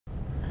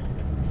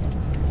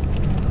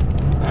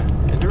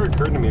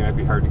occurred to me it might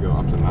be hard to go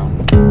up the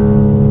mountain.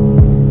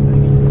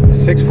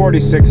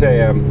 6:46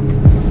 a.m.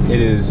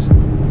 It is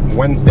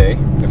Wednesday,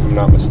 if I'm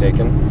not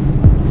mistaken,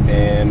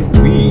 and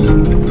we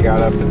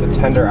got up at the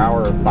tender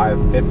hour of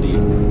 5:50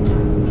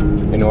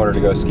 in order to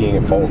go skiing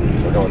at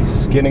Bolton. We're going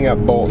skinning up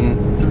Bolton.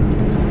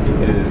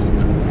 It is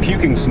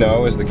puking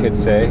snow, as the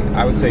kids say.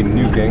 I would say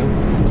nuking.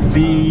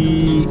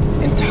 The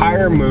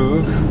entire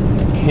move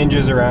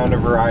hinges around a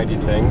variety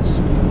of things.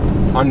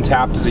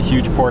 UnTapped is a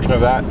huge portion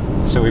of that.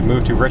 So we've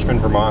moved to Richmond,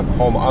 Vermont,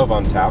 home of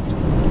UnTapped.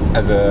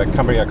 As a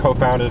company I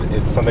co-founded,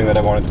 it's something that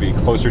I wanted to be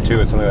closer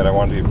to. It's something that I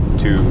wanted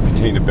to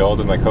continue to build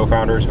with my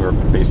co-founders who are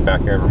based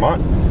back here in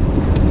Vermont.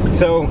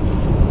 So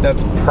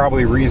that's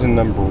probably reason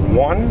number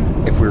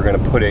one, if we were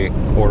going to put a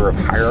order of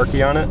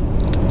hierarchy on it.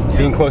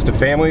 Being close to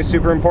family is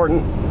super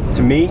important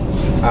to me.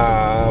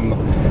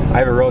 I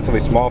have a relatively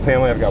small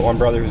family. I've got one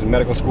brother who's in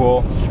medical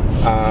school,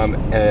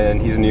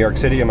 and he's in New York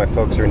City, and my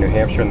folks are in New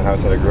Hampshire in the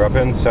house that I grew up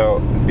in.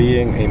 So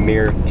being a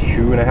mere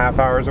 2.5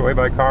 hours away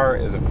by car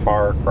is a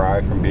far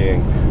cry from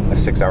being a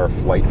 6-hour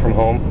flight from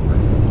home.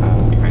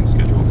 Behind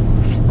schedule.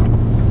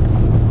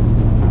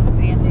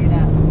 We can do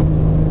that.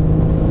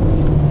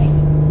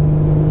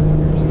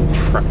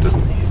 Truck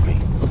doesn't need me.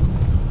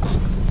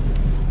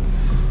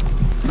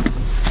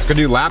 Let's go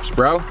do laps,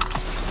 bro.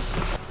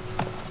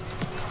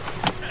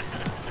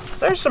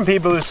 There's some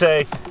people who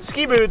say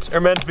ski boots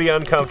are meant to be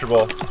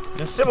uncomfortable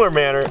in a similar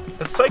manner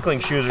that cycling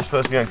shoes are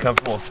supposed to be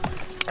uncomfortable.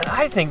 And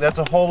I think that's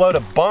a whole load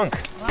of bunk.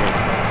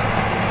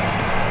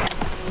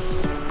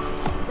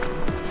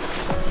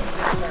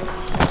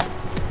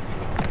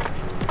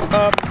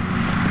 Up.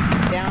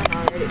 Down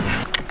already.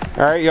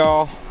 All right,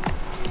 y'all.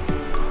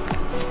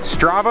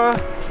 Strava.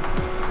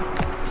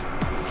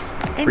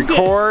 And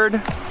record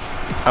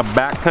a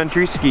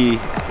backcountry ski.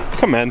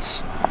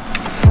 Commence.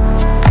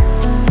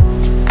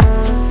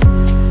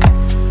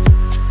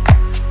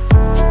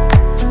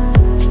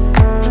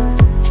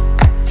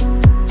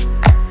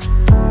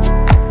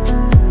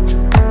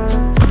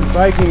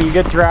 Biking, you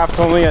get giraffes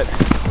only at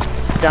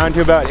down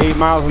to about 8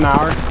 miles an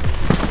hour.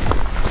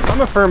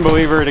 I'm a firm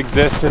believer it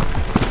exists at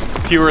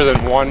fewer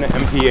than 1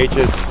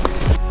 mph.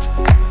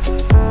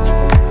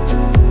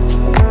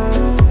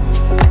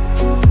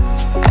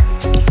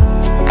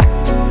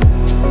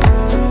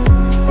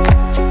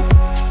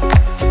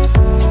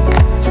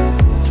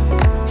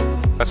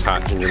 That's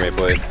hot, ginger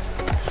maple leaf.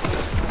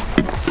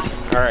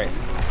 All right,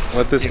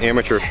 let this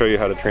amateur show you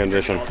how to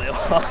transition.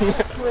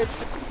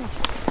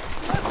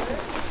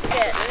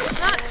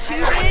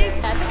 Too big?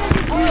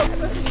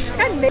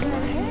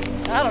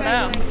 I don't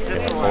know.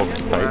 Hold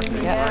tight.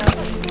 Yeah.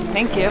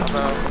 Thank you.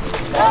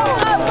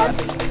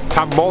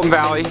 Top of Bolton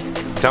Valley,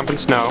 dumping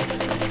snow.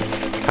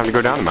 Time to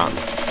go down the mountain.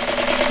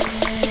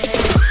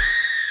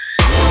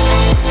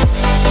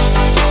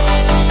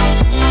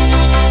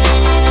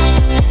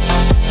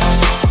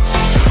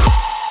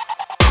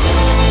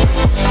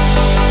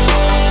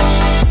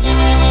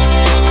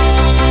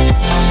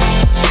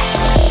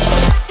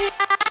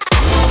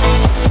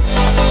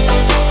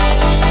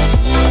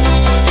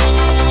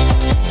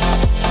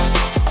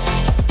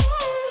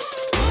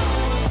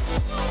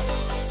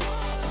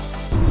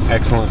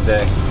 Excellent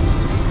day.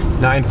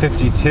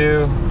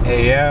 9:52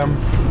 a.m.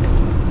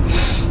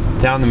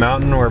 down the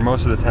mountain where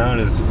most of the town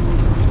is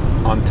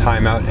on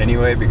timeout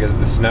anyway because of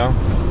the snow.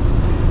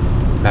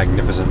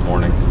 Magnificent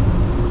morning.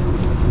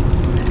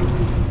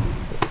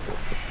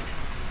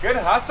 Good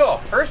hustle.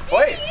 First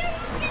place.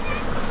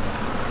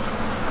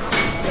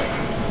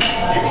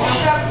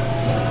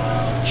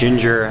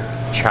 Ginger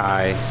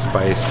chai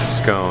spiced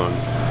scone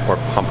or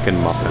pumpkin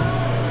muffin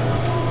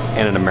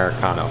and an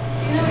Americano.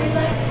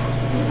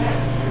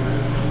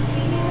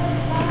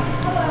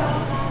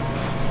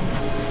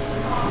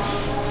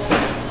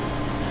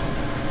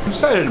 I'm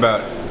excited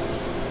about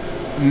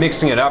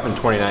mixing it up in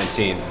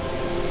 2019.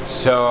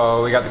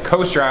 So we got the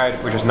coast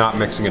ride, which is not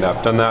mixing it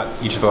up. Done that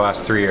each of the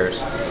last 3 years.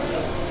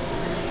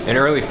 In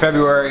early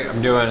February,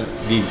 I'm doing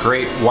the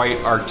Great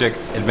White Arctic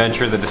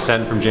Adventure, the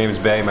descent from James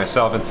Bay.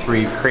 Myself and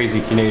 3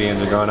 crazy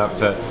Canadians are going up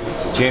to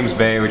James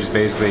Bay, which is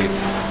basically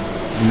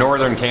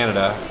northern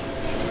Canada,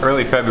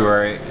 early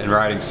February, and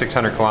riding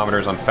 600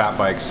 kilometers on fat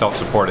bikes,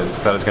 self-supported.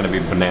 So that is going to be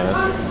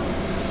bananas.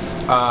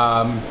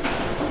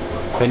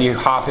 Then you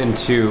hop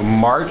into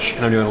March,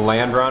 and I'm doing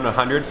Land Run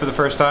 100 for the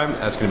first time.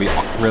 That's going to be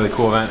a really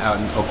cool event out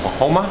in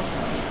Oklahoma.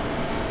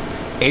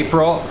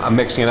 April, I'm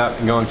mixing it up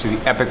and going to the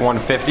Epic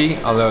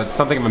 150, although it's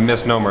something of a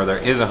misnomer. There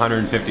is a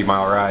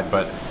 150-mile ride,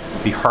 but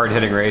the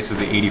hard-hitting race is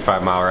the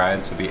 85-mile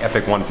ride, so the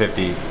Epic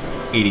 150,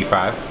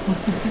 85.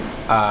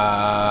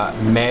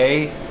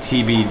 May,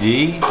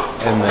 TBD,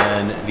 and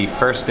then the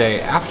first day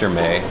after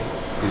May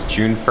is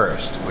June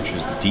 1st, which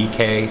is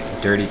DK,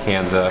 Dirty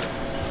Kanza.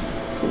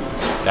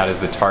 That is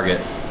the target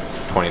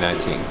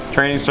 2019.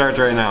 Training starts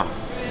right now.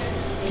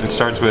 It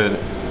starts with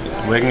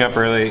waking up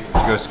early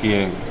to go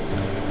skiing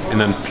and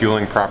then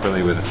fueling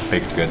properly with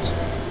baked goods.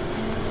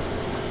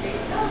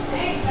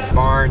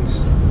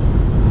 Barns.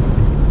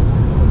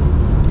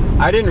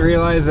 I didn't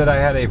realize that I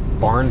had a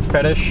barn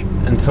fetish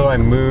until I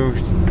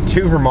moved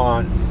to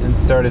Vermont in and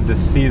started to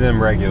see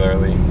them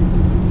regularly.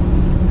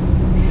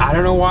 I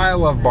don't know why I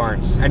love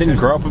barns. I didn't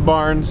grow up with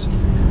barns.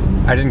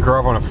 I didn't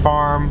grow up on a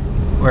farm.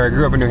 Where I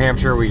grew up in New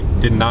Hampshire, we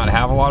did not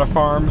have a lot of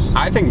farms.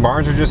 I think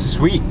barns are just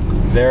sweet.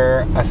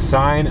 They're a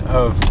sign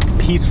of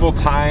peaceful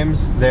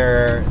times.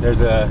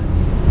 There's a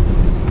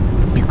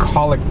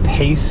bucolic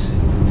pace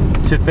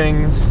to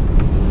things.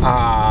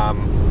 I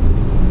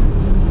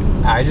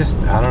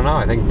don't know,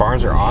 I think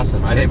barns are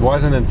awesome. It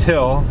wasn't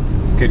until,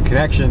 good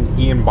connection,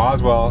 Ian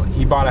Boswell,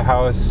 he bought a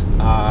house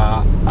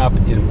up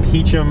in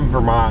Peacham,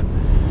 Vermont,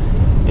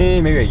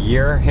 maybe a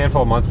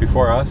handful of months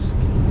before us.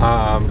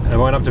 I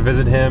went up to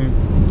visit him,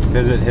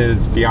 visit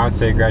his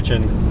fiance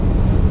Gretchen,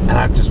 and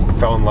I just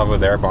fell in love with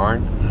their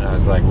barn. And I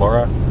was like,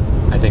 Laura,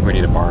 I think we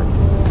need a barn.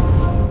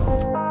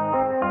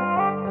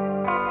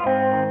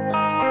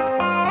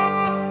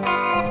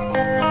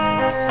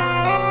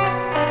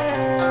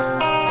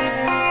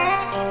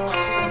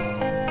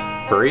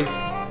 Furry?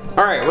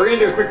 All right, we're gonna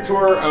do a quick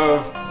tour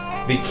of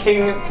the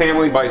King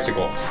family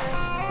bicycles.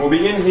 We'll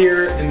begin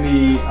here in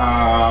the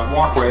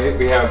walkway.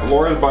 We have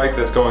Laura's bike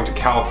that's going to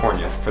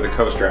California for the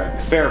coast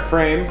ride. Spare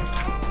frame.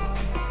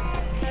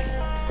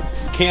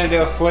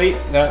 Cannondale Slate,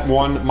 that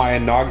won my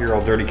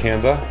inaugural Dirty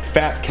Kanza.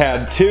 Fat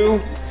Cad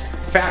 2,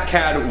 Fat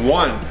Cad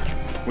 1.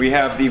 We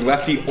have the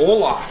Lefty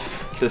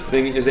Olaf. This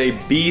thing is a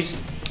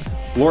beast.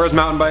 Laura's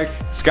mountain bike,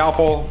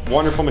 Scalpel,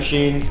 wonderful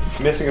machine.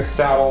 Missing a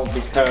saddle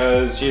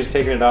because she's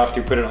taken it off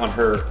to put it on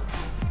her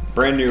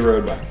brand new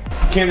road bike.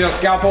 Cannondale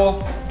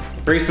Scalpel,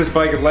 raced this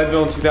bike at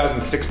Leadville in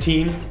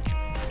 2016.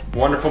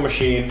 Wonderful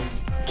machine.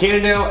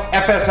 Cannondale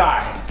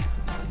FSI.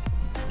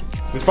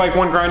 This bike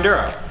won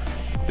Grinduro.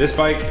 This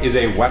bike is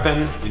a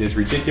weapon. It is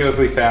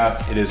ridiculously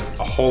fast. It is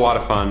a whole lot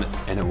of fun,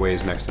 and it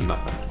weighs next to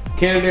nothing.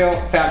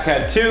 Cannondale Fat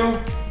Cad 2,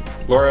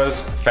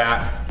 Laura's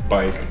fat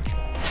bike.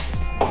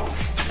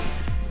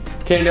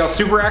 Cannondale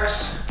Super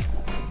X,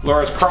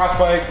 Laura's cross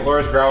bike,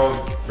 Laura's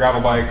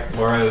gravel bike,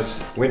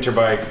 Laura's winter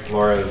bike,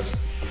 Laura's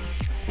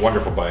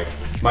wonderful bike.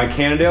 My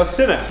Cannondale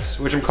Synapse,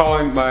 which I'm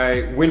calling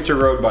my winter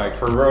road bike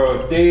for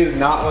road days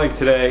not like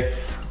today.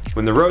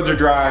 When the roads are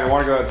dry and I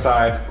want to go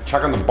outside,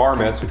 chuck on the bar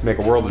mitts, which make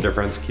a world of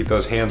difference, keep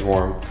those hands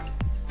warm.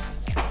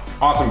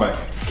 Awesome bike.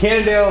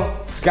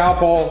 Cannondale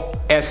Scalpel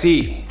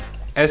SE.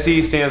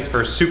 SE stands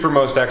for Super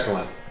Most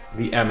Excellent.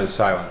 The M is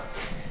silent.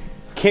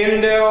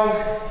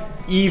 Cannondale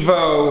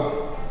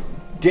Evo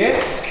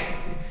Disc.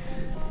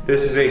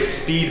 This is a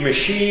speed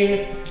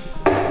machine.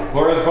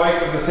 Laura's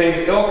bike of the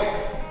same ilk.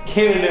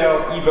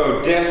 Cannondale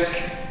Evo Disc.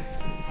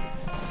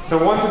 So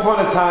once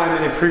upon a time,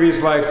 in a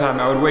previous lifetime,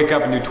 I would wake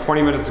up and do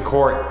 20 minutes of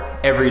core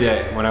every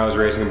day when I was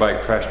racing a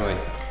bike professionally.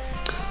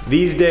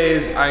 These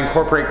days, I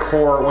incorporate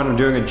core when I'm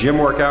doing a gym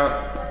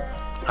workout.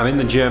 I'm in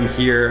the gym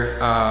here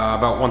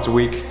about once a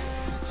week,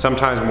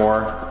 sometimes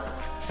more,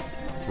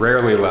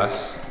 rarely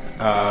less.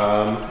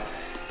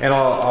 And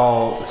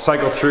I'll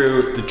cycle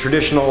through the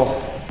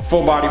traditional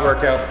full body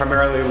workout,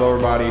 primarily lower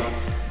body.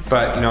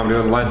 But you know, I'm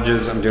doing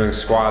lunges, I'm doing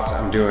squats,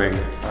 I'm doing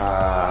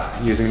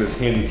using this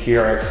handy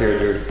TRX here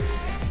to do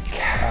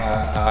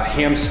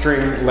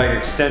hamstring leg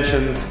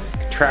extensions,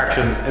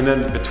 contractions, and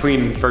then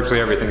between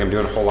virtually everything, I'm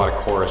doing a whole lot of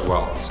core as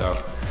well. So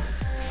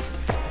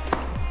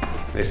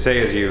they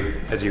say as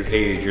you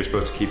age, you're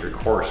supposed to keep your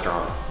core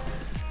strong.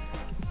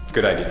 It's a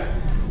good idea.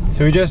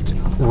 So we just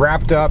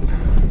wrapped up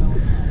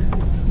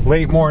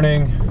late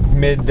morning,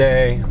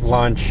 midday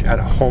lunch at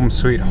Home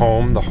Sweet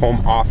Home, the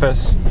home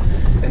office.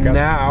 And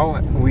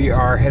now we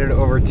are headed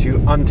over to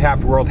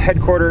UnTapped World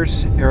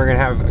Headquarters, and we're gonna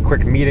have a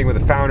quick meeting with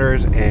the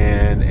founders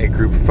and a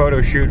group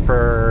photo shoot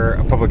for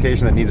a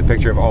publication that needs a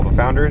picture of all the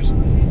founders.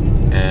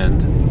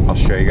 And I'll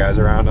show you guys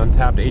around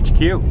UnTapped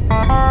HQ.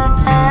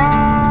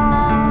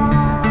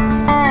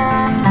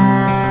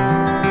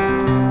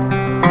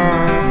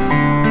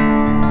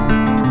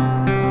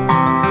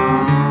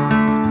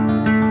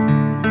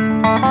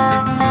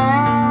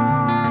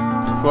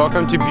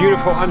 Welcome to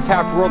beautiful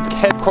UnTapped World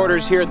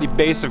Headquarters here at the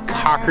base of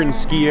Cochrane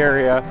Ski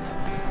Area.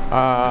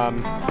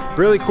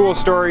 Really cool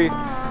story.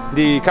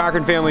 The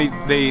Cochrane family,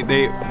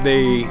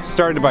 they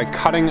started by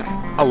cutting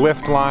a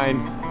lift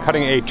line,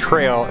 cutting a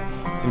trail,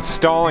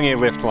 installing a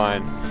lift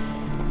line.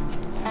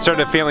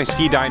 Started a family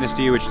ski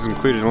dynasty, which has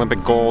included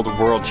Olympic gold,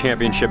 world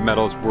championship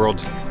medals,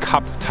 World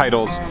Cup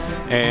titles,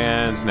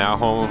 and now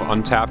home of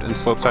UnTapped and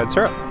Slopeside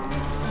Syrup.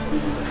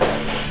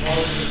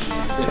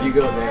 If you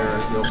go there,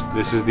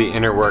 This is the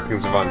inner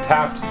workings of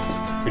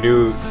UnTapped. We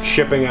do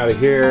shipping out of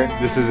here.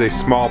 This is a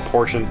small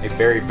portion, a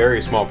very,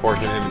 very small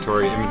portion of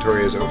inventory.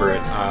 Inventory is over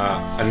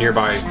at a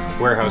nearby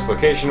warehouse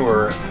location where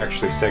we're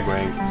actually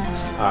segueing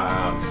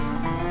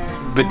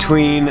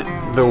between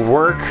the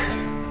work,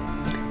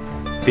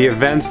 the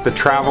events, the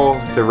travel,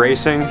 the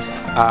racing.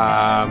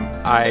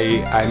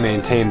 I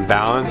maintain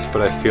balance,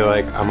 but I feel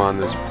like I'm on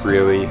this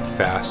really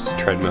fast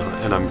treadmill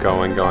and I'm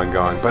going.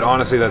 But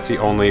honestly, that's the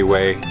only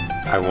way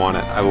I want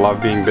it. I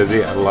love being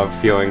busy. I love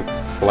feeling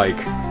like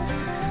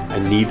I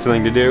need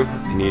something to do.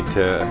 I need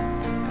to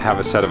have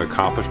a set of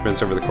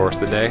accomplishments over the course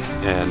of the day.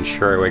 And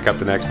sure, I wake up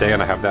the next day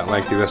and I have that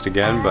lengthy list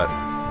again, but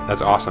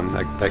that's awesome.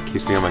 That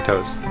keeps me on my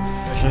toes.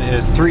 It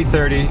is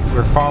 3:30.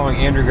 We're following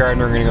Andrew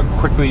Gardner. We're gonna go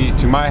quickly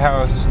to my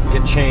house,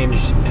 get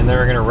changed, and then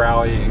we're gonna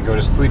rally and go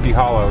to Sleepy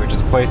Hollow, which is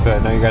a place that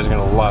I know you guys are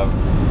gonna love.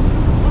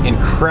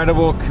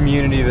 Incredible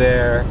community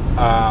there,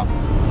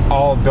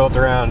 all built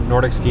around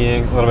Nordic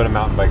skiing, a little bit of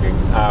mountain biking,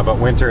 but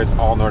winter it's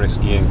all Nordic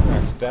skiing.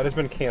 That has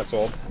been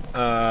canceled.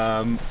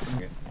 Close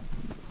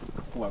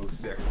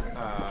there.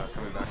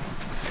 Coming back.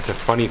 It's a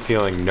funny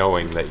feeling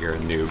knowing that you're a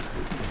noob.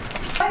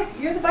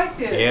 You're the bike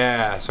dude.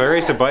 Yeah, so I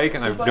raced a bike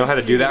and I know how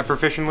to do that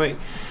proficiently,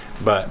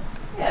 but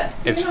yeah,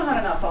 so you know how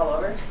to not fall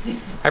over.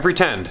 I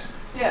pretend.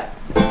 Yeah.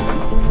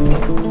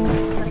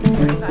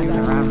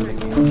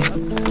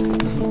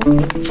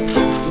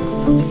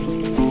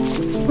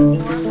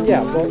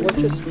 Yeah, well,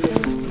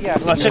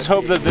 Let's just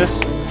hope that this.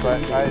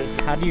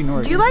 How do you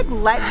Nordic? Do you like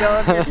let go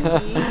of your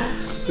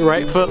ski?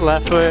 Right foot,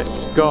 left foot,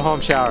 go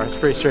home, shower. It's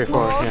pretty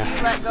straightforward. Do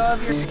you let go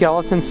of your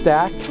Skeleton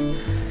stack,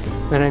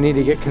 then I need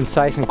to get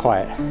concise and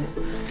quiet.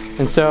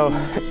 And so,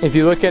 if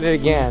you look at it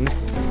again,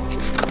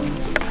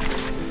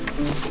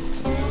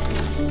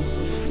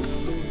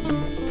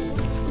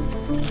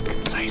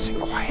 concise and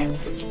quiet.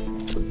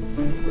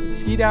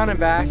 Ski down and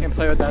back and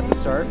play with that to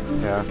start.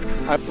 Yeah.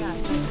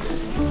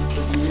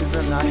 Use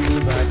them, not use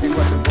them, but I think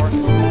what's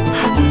important.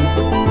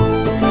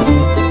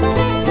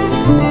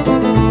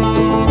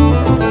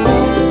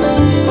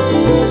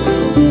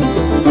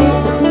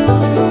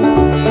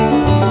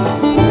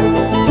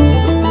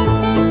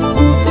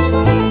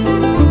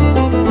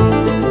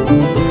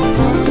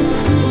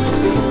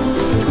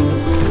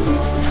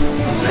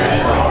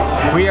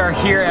 We are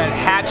here at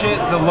Hatchet,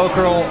 the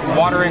local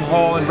watering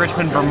hole in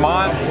Richmond,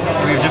 Vermont.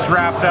 We've just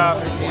wrapped up.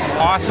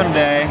 Awesome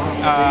day.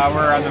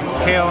 We're on the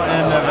tail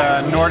end of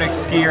a Nordic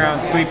ski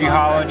around Sleepy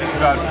Hollow, just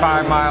about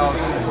 5 miles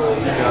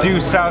due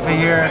south of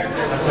here.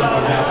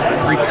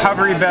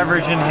 Recovery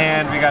beverage in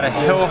hand. We got a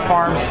Hill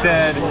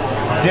Farmstead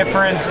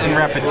difference in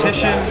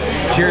repetition.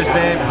 Cheers,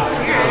 babe.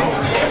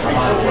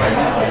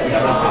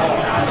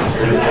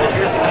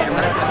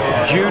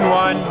 June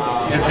 1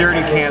 is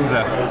Dirty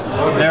Kanza.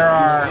 There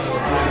are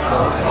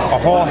a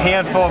whole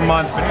handful of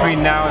months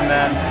between now and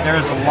then.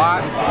 There's a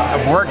lot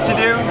of work to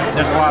do.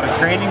 There's a lot of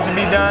training to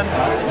be done.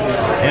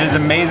 It is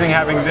amazing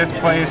having this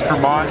place,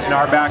 Vermont, in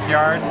our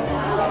backyard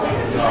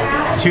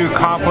to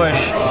accomplish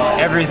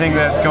everything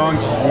that's going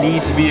to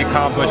need to be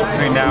accomplished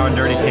between now and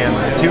Dirty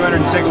Kanza.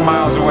 206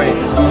 miles away.